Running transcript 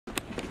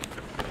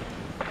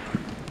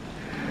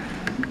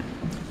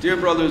Dear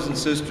brothers and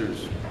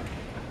sisters,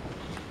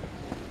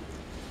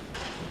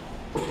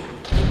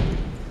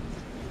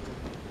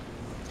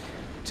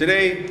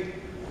 today,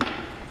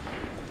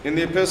 in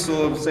the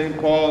epistle of St.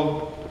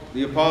 Paul,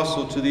 the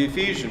apostle to the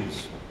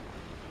Ephesians,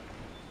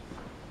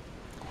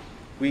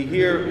 we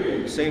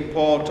hear St.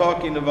 Paul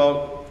talking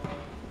about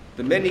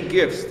the many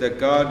gifts that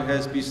God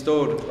has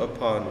bestowed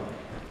upon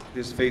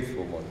his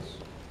faithful ones.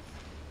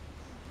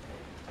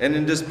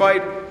 And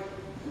despite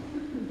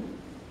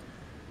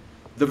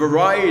the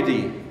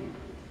variety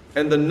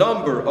and the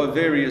number of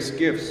various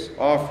gifts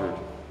offered,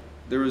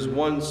 there is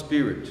one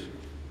Spirit.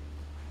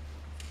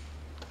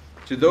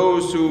 To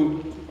those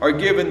who are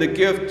given the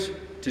gift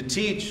to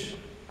teach,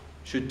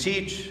 should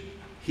teach,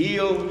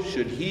 heal,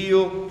 should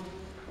heal,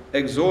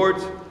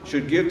 exhort,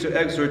 should give to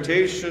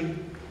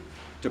exhortation,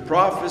 to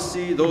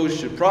prophecy, those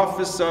should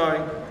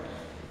prophesy.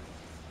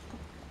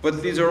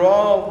 But these are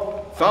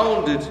all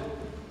founded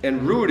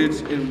and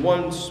rooted in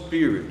one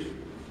Spirit.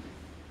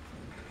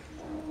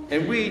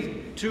 And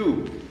we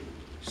too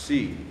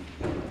see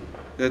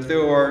that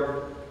there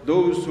are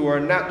those who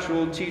are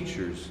natural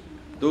teachers,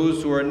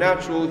 those who are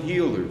natural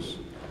healers,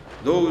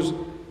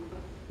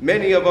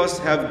 many of us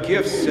have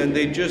gifts and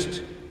they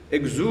just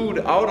exude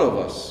out of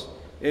us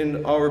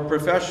in our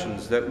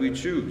professions that we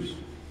choose.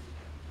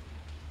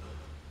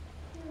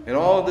 And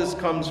all this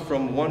comes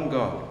from one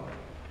God,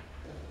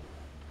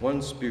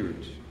 one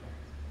Spirit,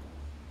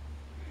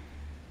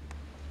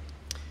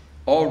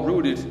 all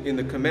rooted in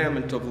the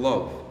commandment of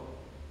love.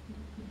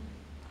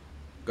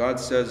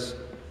 God says,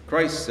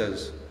 Christ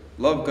says,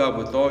 love God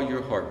with all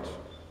your heart,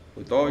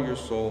 with all your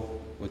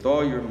soul, with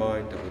all your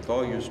mind, and with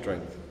all your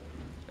strength,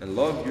 and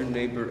love your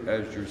neighbor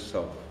as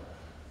yourself.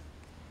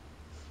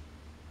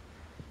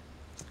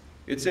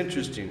 It's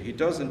interesting. He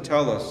doesn't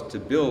tell us to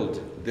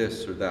build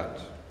this or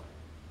that.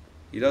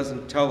 He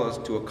doesn't tell us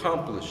to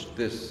accomplish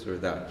this or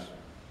that.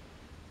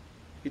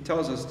 He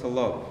tells us to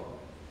love.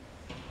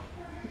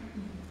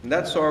 And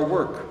that's our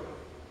work.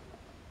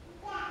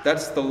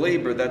 That's the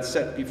labor that's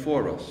set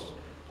before us,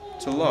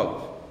 to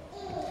love.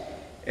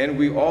 And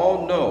we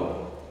all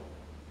know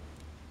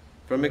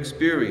from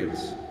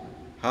experience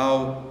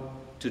how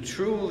to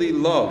truly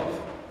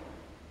love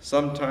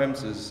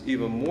sometimes is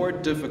even more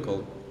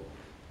difficult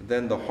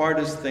than the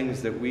hardest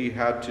things that we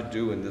had to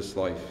do in this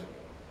life.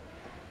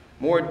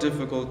 More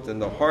difficult than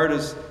the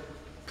hardest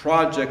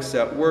projects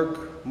at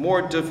work,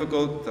 more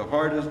difficult,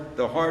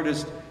 the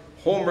hardest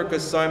homework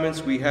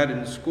assignments we had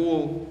in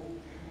school.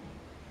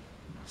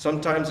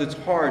 Sometimes it's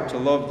hard to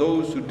love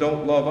those who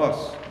don't love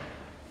us.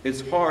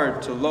 It's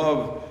hard to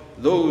love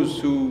those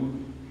who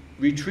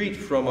retreat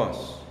from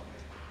us.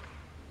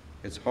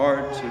 It's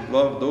hard to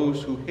love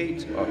those who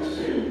hate us.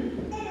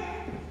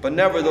 But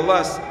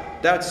nevertheless,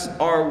 that's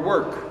our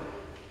work,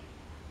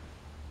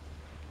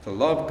 to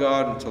love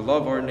God and to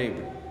love our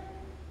neighbor.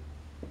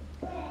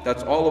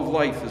 That's all of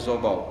life is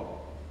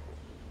about.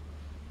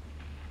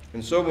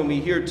 And so when we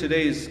hear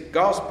today's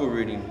gospel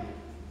reading,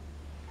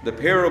 the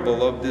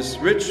parable of this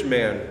rich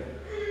man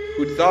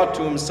who thought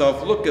to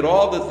himself, look at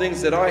all the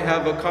things that I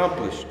have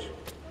accomplished.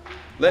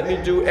 Let me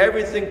do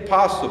everything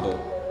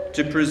possible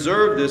to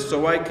preserve this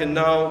so I can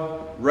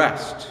now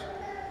rest.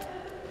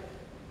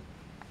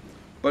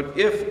 But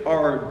if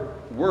our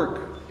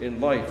work in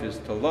life is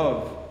to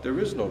love, there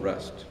is no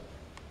rest.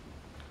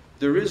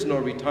 There is no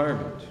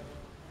retirement.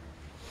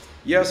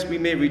 Yes, we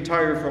may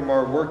retire from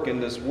our work in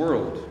this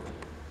world,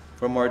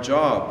 from our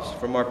jobs,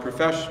 from our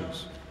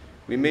professions.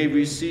 We may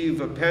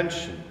receive a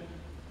pension.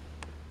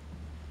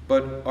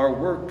 But our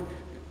work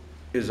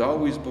is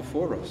always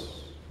before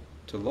us,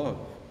 to love.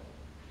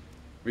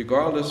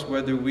 Regardless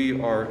whether we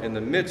are in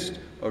the midst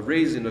of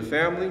raising a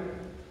family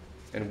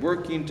and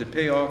working to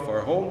pay off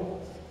our home,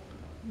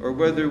 or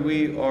whether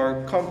we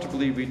are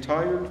comfortably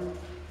retired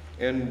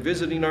and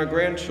visiting our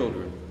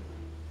grandchildren,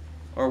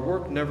 our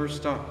work never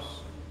stops.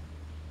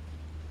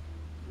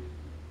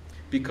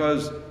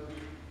 Because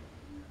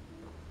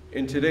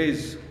in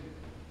today's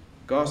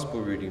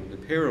gospel reading, the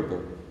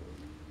parable,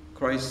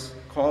 Christ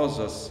calls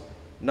us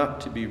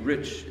not to be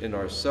rich in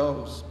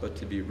ourselves, but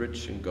to be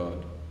rich in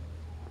God.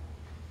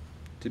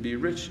 To be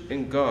rich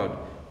in God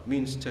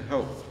means to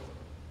help,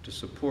 to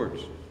support.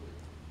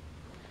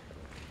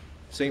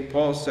 St.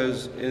 Paul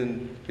says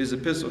in his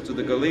epistle to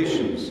the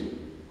Galatians,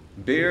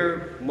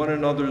 bear one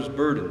another's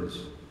burdens,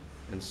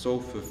 and so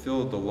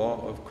fulfill the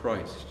law of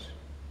Christ.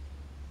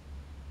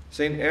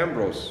 St.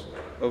 Ambrose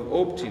of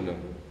Optina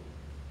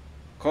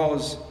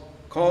calls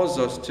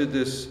us to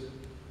this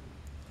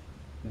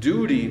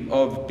duty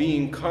of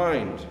being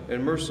kind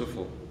and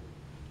merciful.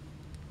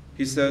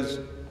 He says,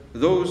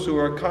 those who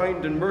are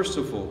kind and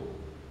merciful,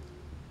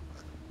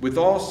 with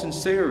all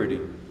sincerity,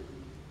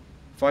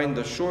 find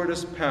the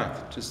shortest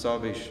path to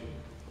salvation.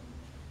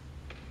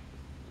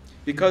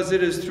 Because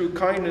it is through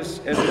kindness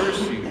and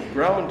mercy,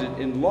 grounded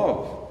in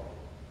love,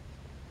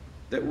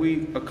 that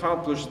we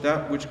accomplish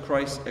that which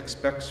Christ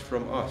expects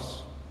from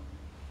us.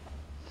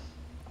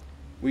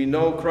 We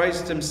know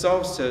Christ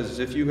himself says,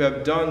 if you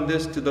have done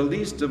this to the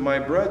least of my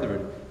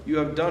brethren, you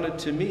have done it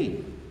to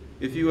me.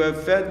 If you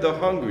have fed the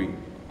hungry,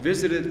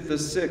 visited the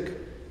sick,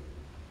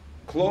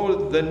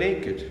 clothed the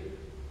naked,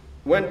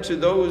 went to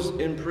those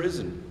in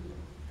prison.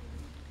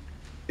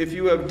 If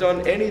you have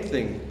done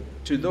anything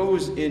to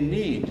those in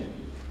need,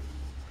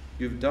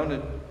 you've done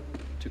it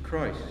to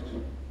Christ.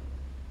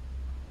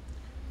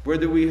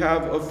 Whether we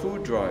have a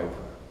food drive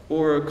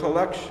or a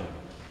collection,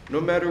 no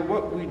matter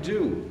what we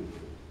do,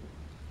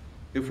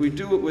 if we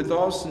do it with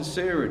all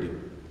sincerity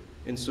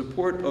in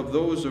support of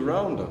those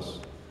around us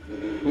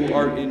who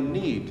are in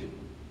need,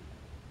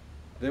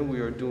 then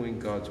we are doing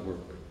God's work.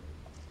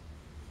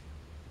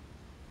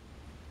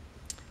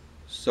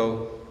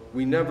 So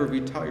we never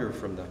retire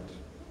from that.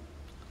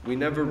 We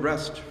never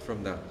rest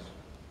from that.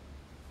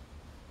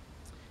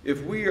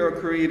 If we are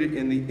created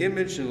in the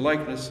image and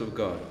likeness of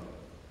God,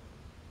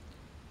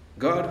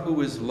 God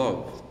who is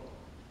love,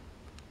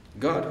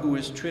 God who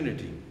is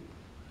Trinity,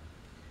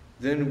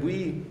 then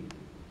we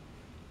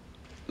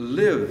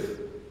live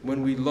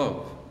when we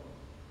love.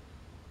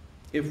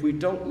 If we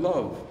don't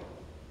love,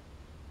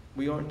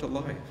 we aren't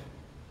alive.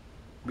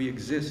 We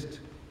exist.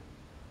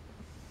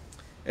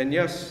 And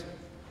yes,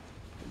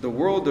 the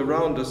world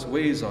around us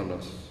weighs on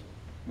us,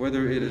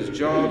 whether it is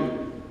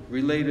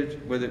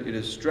job-related, whether it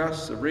is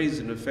stress of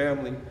raising a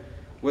family,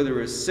 whether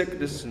it is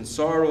sickness and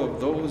sorrow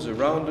of those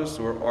around us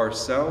or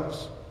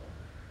ourselves,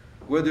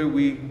 whether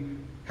we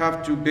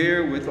have to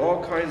bear with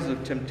all kinds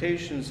of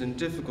temptations and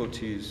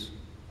difficulties,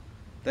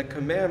 that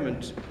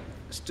commandment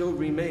still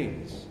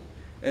remains.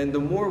 And the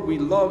more we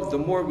love, the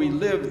more we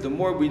live,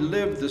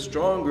 the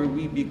stronger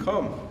we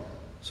become,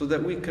 so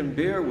that we can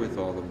bear with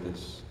all of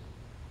this.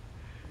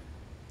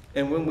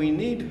 And when we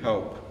need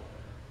help,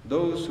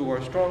 those who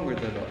are stronger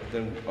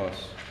than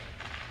us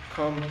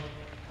come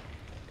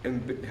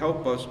and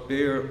help us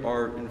bear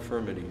our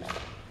infirmities,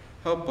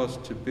 help us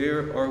to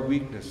bear our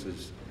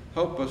weaknesses,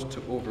 help us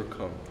to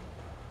overcome,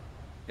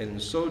 and in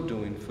so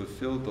doing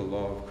fulfill the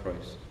law of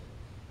Christ.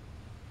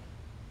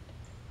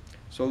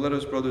 So let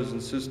us, brothers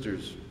and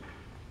sisters,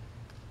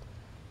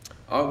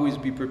 always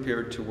be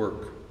prepared to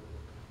work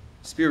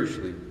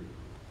spiritually,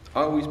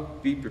 always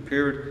be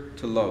prepared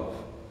to love,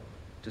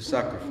 to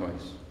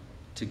sacrifice,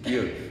 to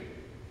give,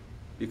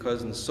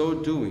 because in so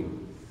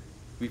doing,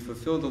 we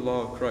fulfill the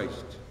law of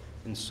Christ.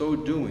 In so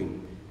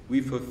doing,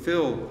 we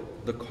fulfill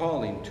the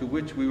calling to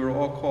which we were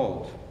all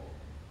called.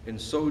 In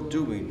so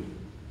doing,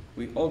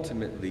 we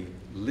ultimately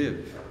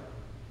live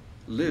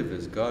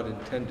as God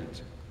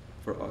intended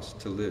for us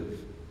to live,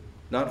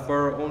 not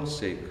for our own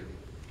sake,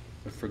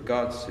 but for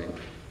God's sake,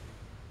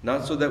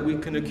 not so that we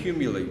can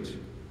accumulate,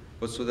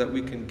 but so that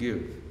we can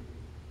give.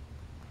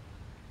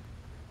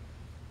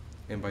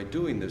 And by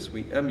doing this,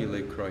 we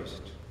emulate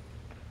Christ,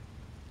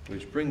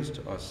 which brings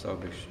to us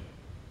salvation.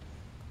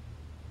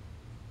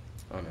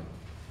 Amen.